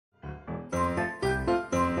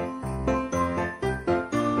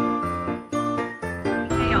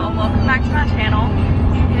welcome back to my channel.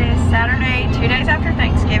 It is Saturday, 2 days after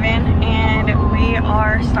Thanksgiving, and we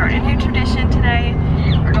are starting a new tradition today.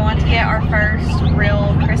 We're going to get our first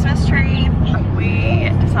real Christmas tree. We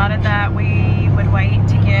decided that we would wait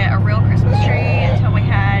to get a real Christmas tree until we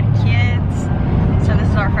had kids. So this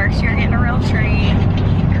is our first year getting a real tree.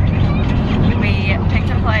 We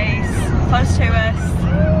picked a place close to us,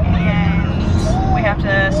 and we have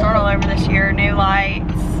to start all over this year. New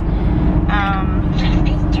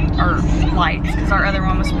lights, because our other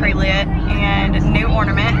one was pre-lit, and new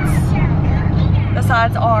ornaments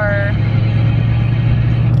besides our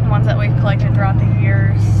ones that we've collected throughout the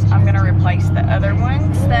years. I'm gonna replace the other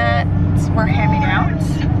ones that we're handing out,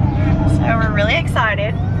 so we're really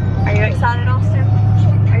excited. Are you excited, Austin?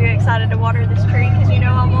 Are you excited to water this tree? Because you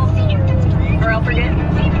know I won't, or I'll forget.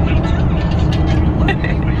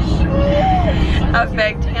 I've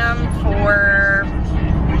begged him for,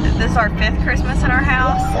 this is our 5th Christmas in our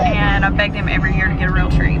house, and I've begged him every year to get a real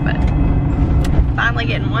tree, but finally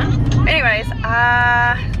getting one. Anyways,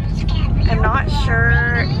 I am not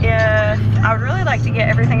sure if, I would really like to get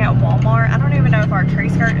everything at Walmart. I don't even know if our tree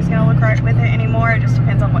skirt is gonna look right with it anymore. It just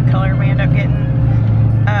depends on what color we end up getting,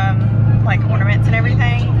 like ornaments and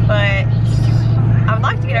everything. But I would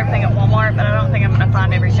like to get everything at Walmart, but I don't think I'm gonna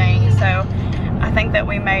find everything. So I think that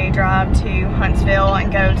we may drive to Huntsville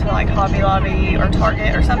and go to like Hobby Lobby or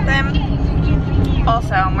Target or something.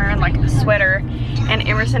 Also, I'm wearing like a sweater, and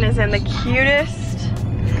Emerson is in the cutest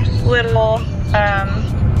little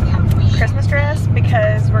Christmas dress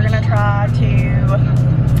because we're gonna try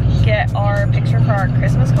to get our picture for our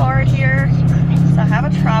Christmas card here. So I have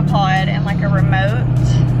a tripod and like a remote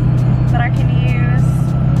that I can use,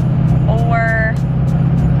 or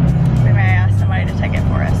we may ask somebody to take it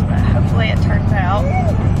for us, but hopefully it turns out.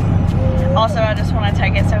 Also, I just want to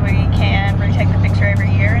take it so we can retake the picture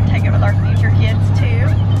every year and take it with our future kids too.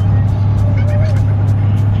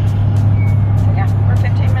 So yeah, we're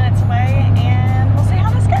 15 minutes away and we'll see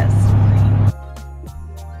how this goes.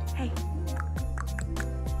 Hey.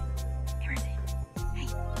 Emerson. Hey.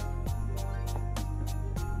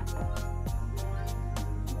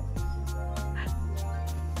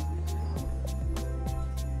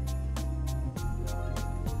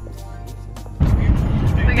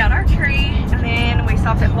 We got our tree, and then we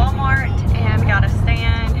stopped at Walmart and got a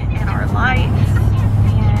stand and our lights,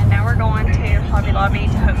 and now we're going to Hobby Lobby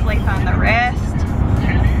to hopefully find the rest.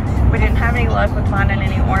 We didn't have any luck with finding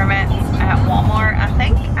any ornaments at Walmart. I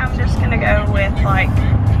think I'm just gonna go with like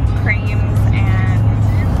creams and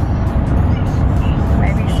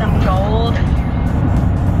maybe some gold.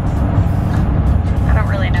 I don't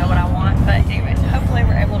really know what I want, but anyways, hopefully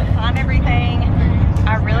we're able to find everything.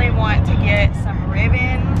 I really want to get some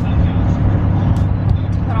ribbon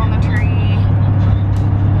to put on the tree.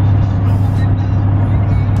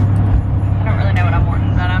 I don't really know what I'm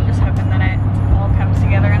wanting, but I'm just hoping that it all comes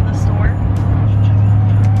together in the store.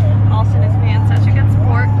 Austin is being such a good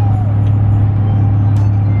sport,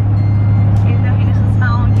 even though he doesn't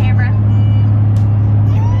smile on camera.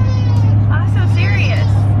 Why so serious?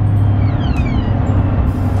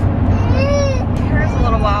 Your hair's a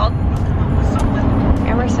little wild.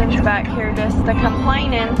 Emerson's back here just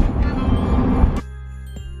complaining.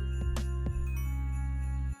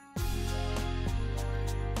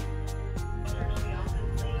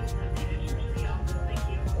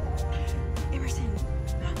 Emerson.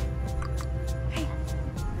 Hey.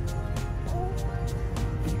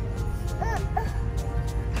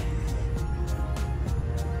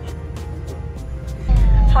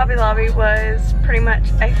 Hobby Lobby was pretty much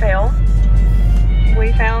a fail.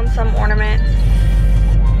 We found some ornaments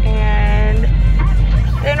and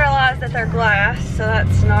didn't realize that they're glass, so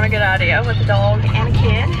that's not a good idea with a dog and a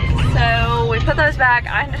kid. So we put those back.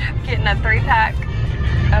 I ended up getting a 3-pack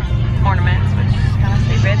of ornaments, which is kind of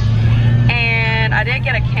stupid. And I did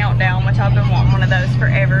get a countdown, which I've been wanting one of those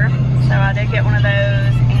forever. So I did get one of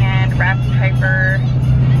those, and wrapping paper,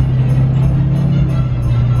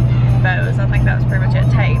 bows. I think that was pretty much it.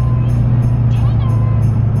 Tape.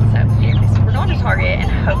 So anyways, we're going to Target,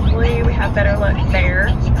 and hopefully we have better luck there.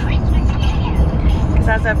 Because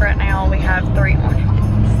as of right now, we have 3 ornaments.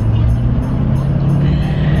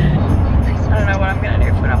 I don't know what I'm going to do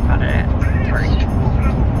if we don't find it at Target.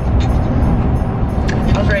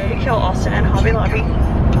 I was ready to kill Austin in Hobby Lobby.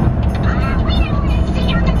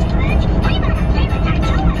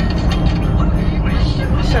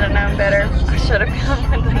 I should have known better. I should have come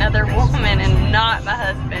with another woman and not my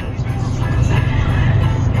husband.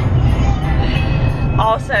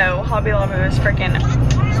 Also, Hobby Lobby was freaking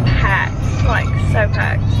packed. Like, so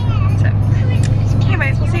packed. So,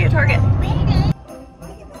 anyways, we'll see you at Target.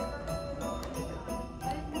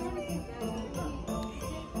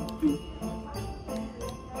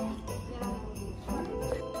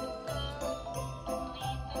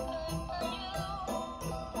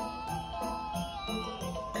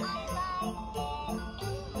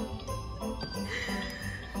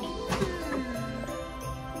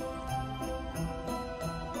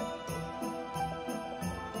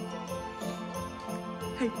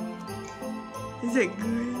 Hey. Is it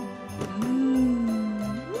good?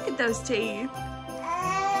 Look at those teeth.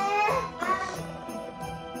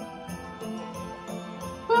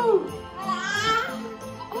 Woo.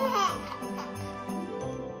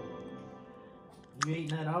 You eating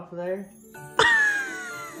that off of there?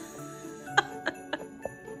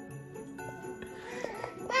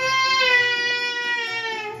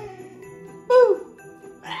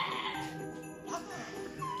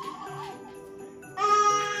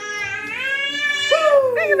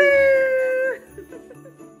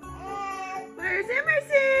 Where's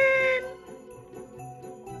Emerson?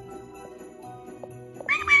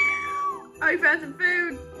 Oh, you found some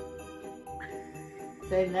food.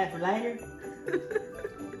 Saving that for later?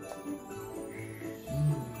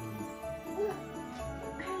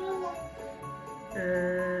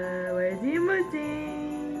 Where's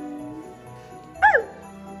Emerson?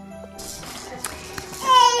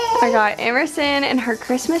 I got Emerson and her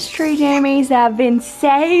Christmas tree jammies that I've been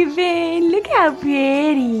saving. Look how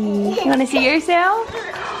pretty. You want to see yourself?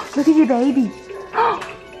 Look at your baby.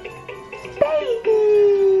 Baby.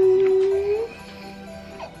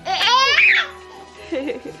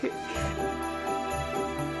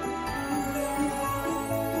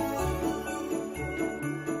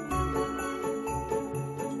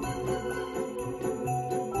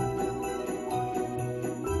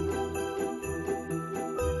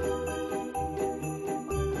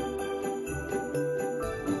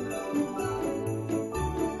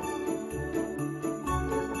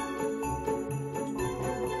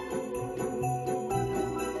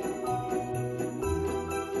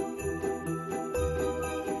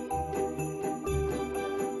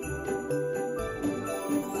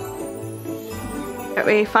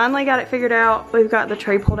 We finally got it figured out. We've got the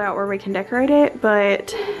tree pulled out where we can decorate it,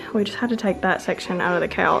 but we just had to take that section out of the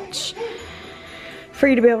couch for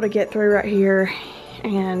you to be able to get through right here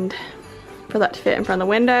and for that to fit in front of the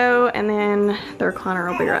window, and then the recliner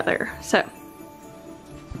will be right there. So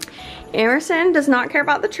Emerson does not care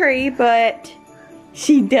about the tree, but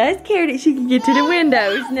she does care that she can get to the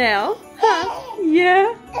windows now. Huh?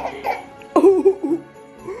 Yeah. Ooh.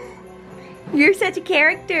 You're such a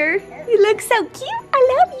character. You look so cute.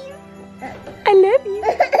 I love you. I love you.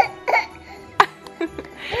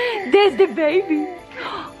 There's the baby.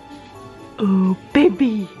 Oh,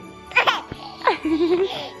 baby.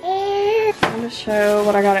 I'm going to show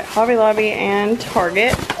what I got at Hobby Lobby and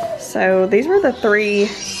Target. So these were the 3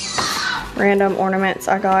 random ornaments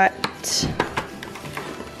I got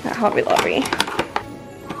at Hobby Lobby.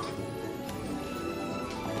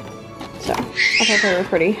 So I thought they were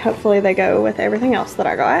pretty. Hopefully they go with everything else that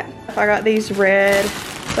I got. I got these red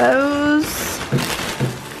bows.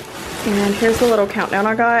 And here's the little countdown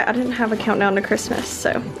I got. I didn't have a countdown to Christmas,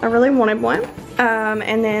 so I really wanted one.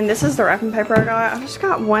 And then this is the wrapping paper I got. I just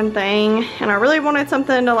got one thing, and I really wanted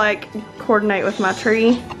something to like coordinate with my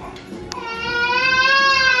tree.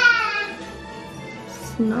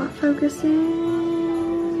 It's not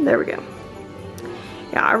focusing. There we go.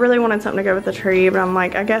 Yeah, I really wanted something to go with the tree, but I'm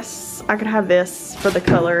like, I guess I could have this for the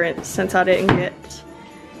color since I'm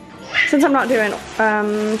not doing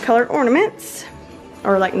colored ornaments,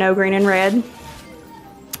 or like no green and red.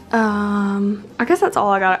 I guess that's all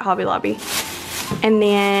I got at Hobby Lobby. And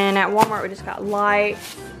then at Walmart we just got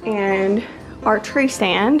lights and our tree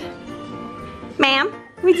stand. Ma'am,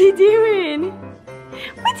 what you doing?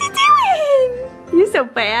 What you doing? You're so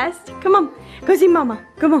fast. Come on, go see mama.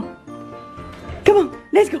 Come on. Come on,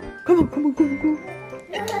 let's go. Come on, come on, come on, come on.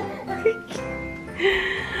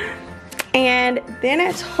 And then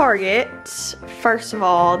at Target, first of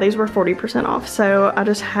all, these were 40% off, so I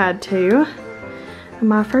just had to.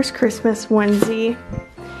 My first Christmas onesie.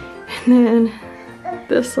 And then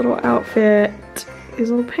this little outfit, these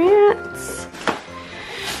little pants.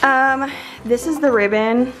 This is the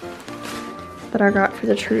ribbon that I got for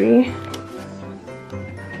the tree.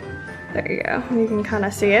 There you go, you can kind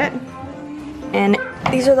of see it. And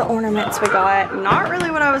these are the ornaments we got. Not really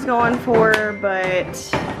what I was going for, but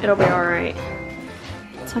it'll be all right.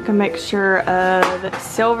 It's like a mixture of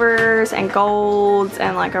silvers and golds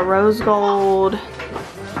and like a rose gold.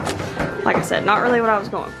 Like I said, not really what I was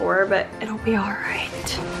going for, but it'll be all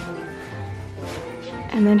right.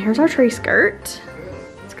 And then here's our tree skirt.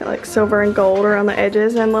 It's got like silver and gold around the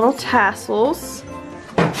edges and little tassels.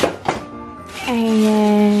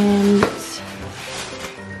 And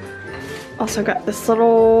also got this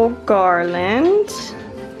little garland.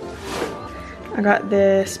 I got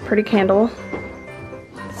this pretty candle.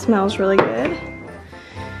 It smells really good.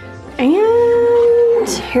 And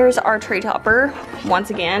here's our tree topper. Once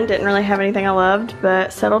again, didn't really have anything I loved,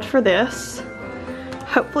 but settled for this.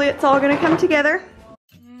 Hopefully it's all gonna come together.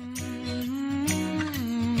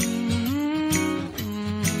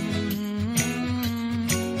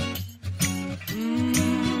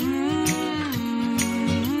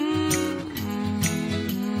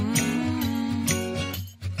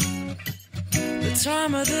 The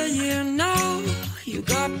time of the year now, you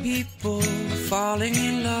got people falling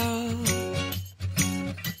in love.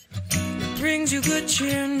 It brings you good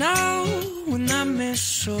cheer now when that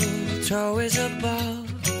mistletoe is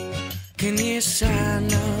above. Can you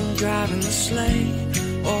Santa driving the sleigh?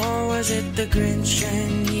 Or was it the Grinch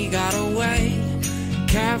and he got away?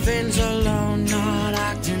 Kevin's alone, not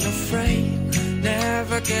acting afraid.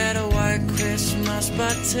 Never get a white Christmas,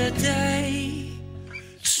 but today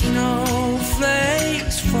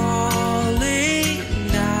snowflakes falling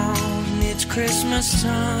down. It's Christmas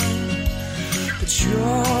time, but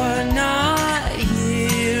you're not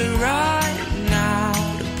here right now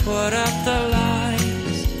to put up the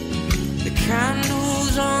lights. The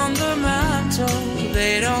candles on the mantle,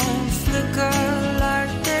 they don't flicker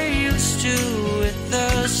like they used to. With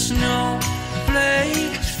the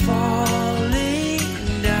snowflakes falling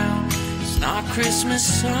down, it's not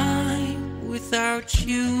Christmas time without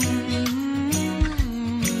you.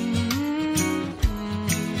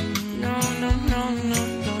 No, no, no, no,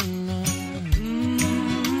 no, no.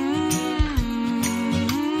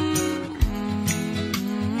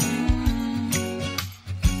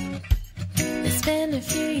 It's been a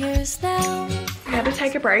few years now. We had to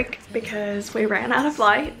take a break because we ran out of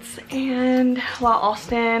lights, and while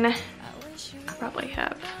Austin, I probably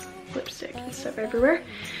have lipstick and stuff everywhere.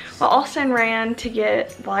 While Austin ran to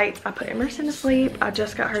get lights, I put Emerson to sleep. I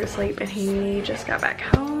just got her to sleep and he just got back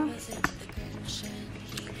home.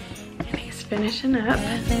 And he's finishing up.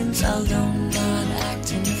 Kevin's alone, not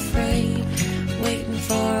acting afraid. Waiting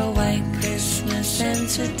for a white Christmas, and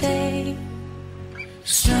today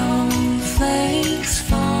snowflakes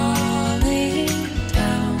falling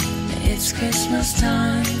down. It's Christmas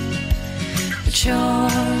time, but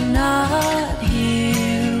you're not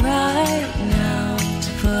here right now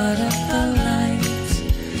to put up the lights.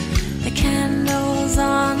 The candles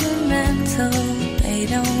on the mantle, they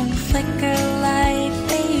don't flicker like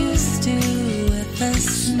they used to. With the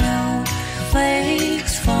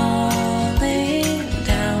snowflakes falling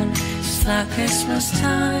down, it's not Christmas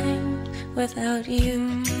time without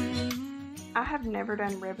you. I have never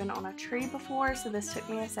done ribbon on a tree before, so this took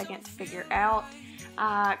me a second to figure out.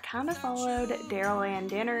 I kind of followed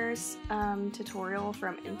𝕤𝕠𝕠𝕕𝕦𝕔𝕥𝕤 tutorial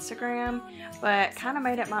from Instagram, but kind of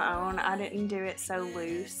made it my own. I didn't do it so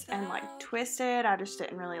loose and like twisted. I just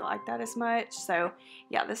didn't really like that as much. So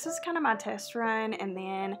yeah, this is kind of my test run, and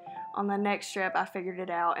then on the next strip I figured it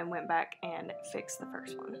out and went back and fixed the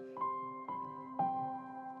first one.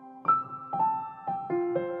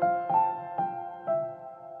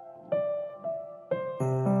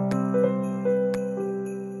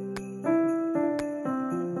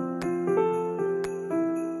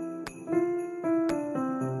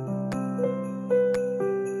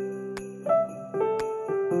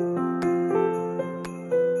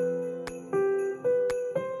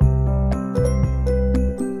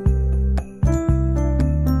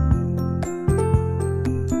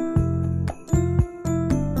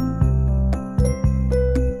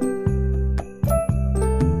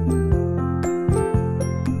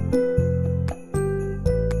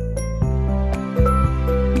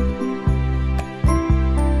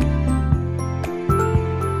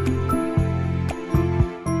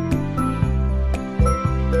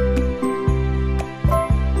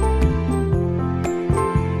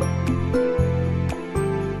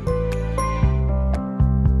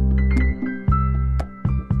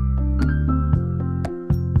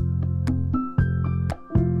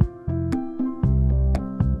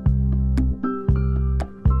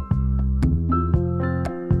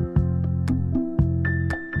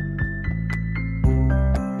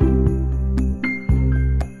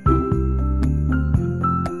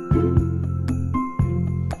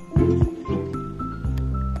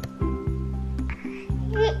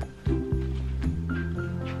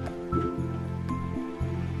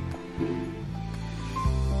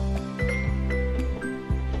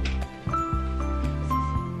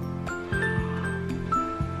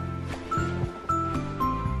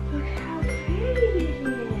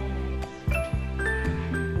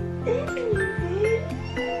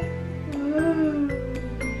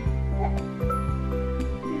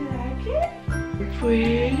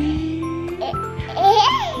 Pretty.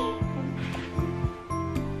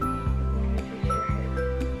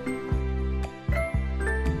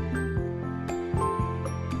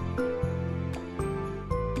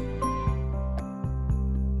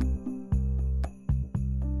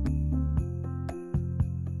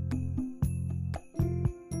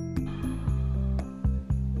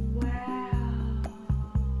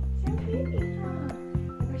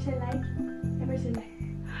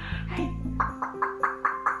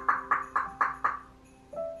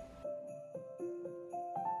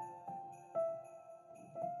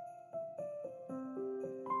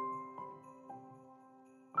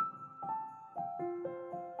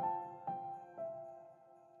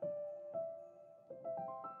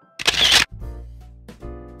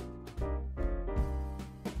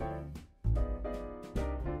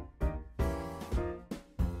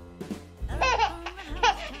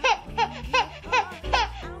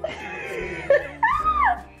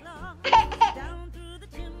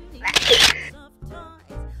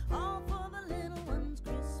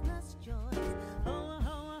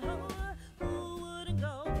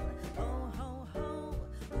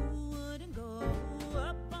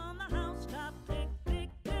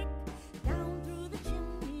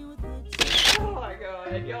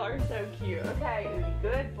 good. Y'all are so cute. Okay, Udi,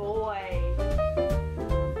 good boy.